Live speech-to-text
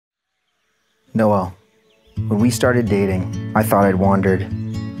Noel, when we started dating, I thought I'd wandered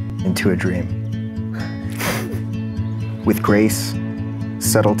into a dream. With grace,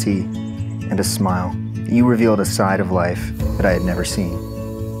 subtlety, and a smile, you revealed a side of life that I had never seen.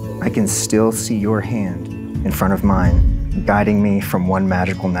 I can still see your hand in front of mine, guiding me from one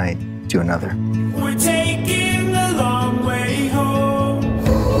magical night to another. We're taking the long way home.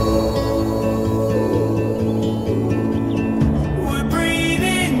 We're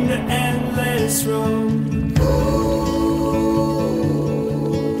breathing the endless road.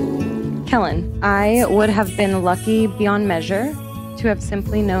 Kellen, I would have been lucky beyond measure to have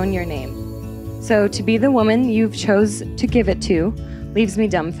simply known your name. So to be the woman you've chose to give it to leaves me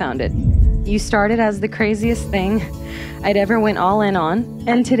dumbfounded. You started as the craziest thing I'd ever went all in on,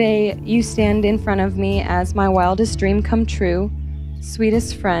 and today you stand in front of me as my wildest dream come true,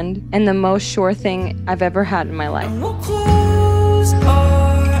 sweetest friend, and the most sure thing I've ever had in my life. And we'll close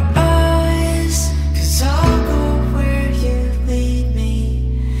our eyes, 'cause I'll go where you lead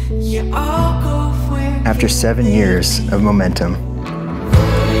me. Yeah, I'll go where After 7 years of momentum,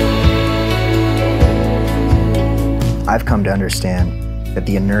 I've come to understand that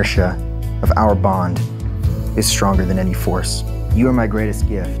the inertia of our bond is stronger than any force. You are my greatest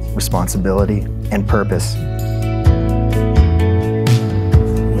gift, responsibility, and purpose.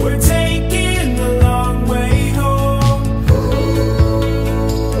 we're taking the long way home.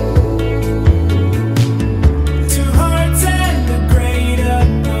 Two hearts and the great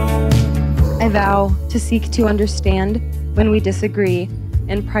unknown. I vow to seek to understand when we disagree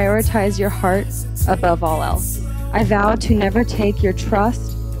and prioritize your heart above all else. I vow to never take your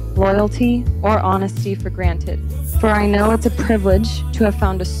trust, loyalty, or honesty for granted, for I know it's a privilege to have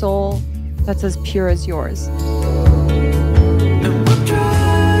found a soul that's as pure as yours. And we'll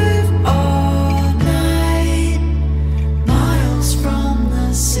drive all night, miles from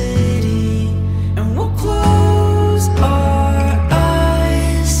the city. And we'll close our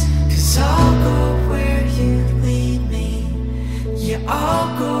eyes, 'cause I'll go where you lead me. Yeah,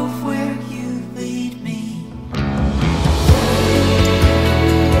 I'll go where you lead me.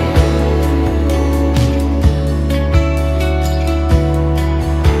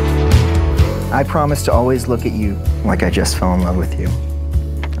 I promise to always look at you like I just fell in love with you.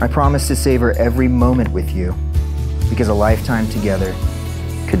 I promise to savor every moment with you, because a lifetime together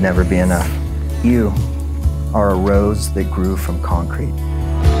could never be enough. You are a rose that grew from concrete.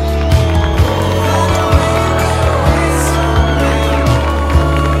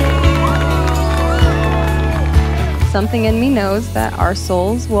 Something in me knows that our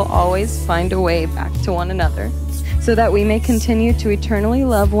souls will always find a way back to one another, so that we may continue to eternally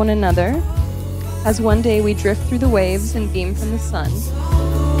love one another, as one day we drift through the waves and beam from the sun.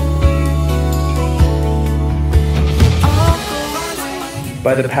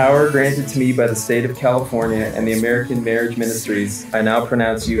 By the power granted to me by the state of California and the American Marriage Ministries, I now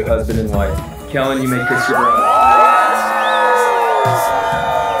pronounce you husband and wife. Kellen, you may kiss your bride.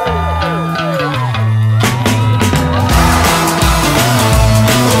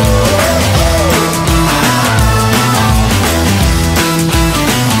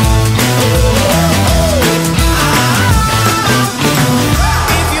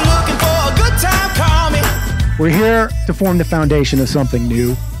 We're here to form the foundation of something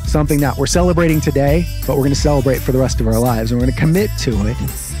new, something that we're celebrating today, but we're going to celebrate for the rest of our lives, and we're going to commit to it.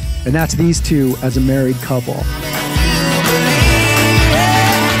 And that's these two as a married couple.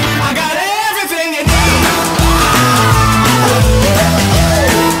 I got everything you need.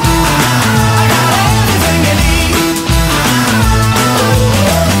 I got everything you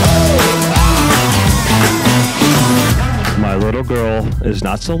need. My little girl is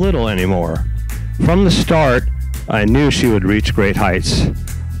not so little anymore. From the start, I knew she would reach great heights.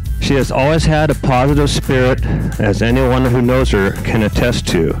 She has always had a positive spirit, as anyone who knows her can attest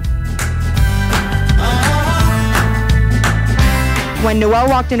to. When Noel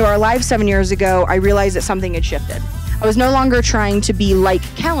walked into our lives 7 years ago, I realized that something had shifted. I was no longer trying to be like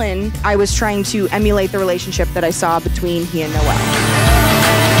Kellen, I was trying to emulate the relationship that I saw between he and Noel.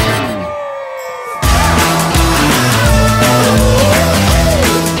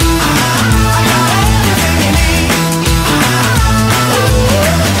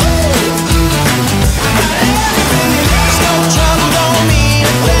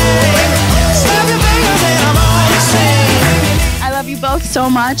 Both so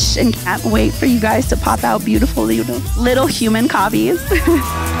much and can't wait for you guys to pop out beautiful little human copies. If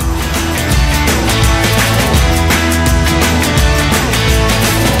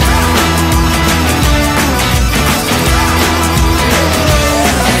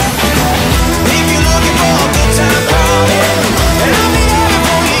you're looking for a good time, call me, and I'll be there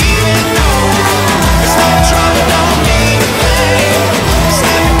before you even know.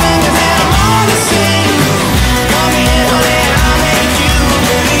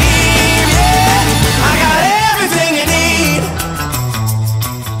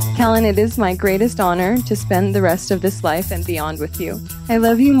 Kellen, it is my greatest honor to spend the rest of this life and beyond with you. I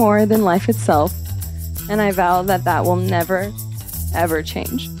love you more than life itself, and I vow that that will never, ever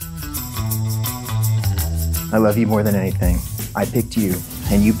change. I love you more than anything. I picked you,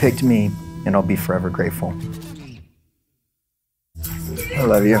 and you picked me, and I'll be forever grateful. I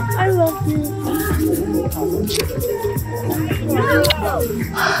love you. I love you.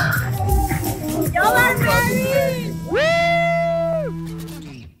 Y'all are married!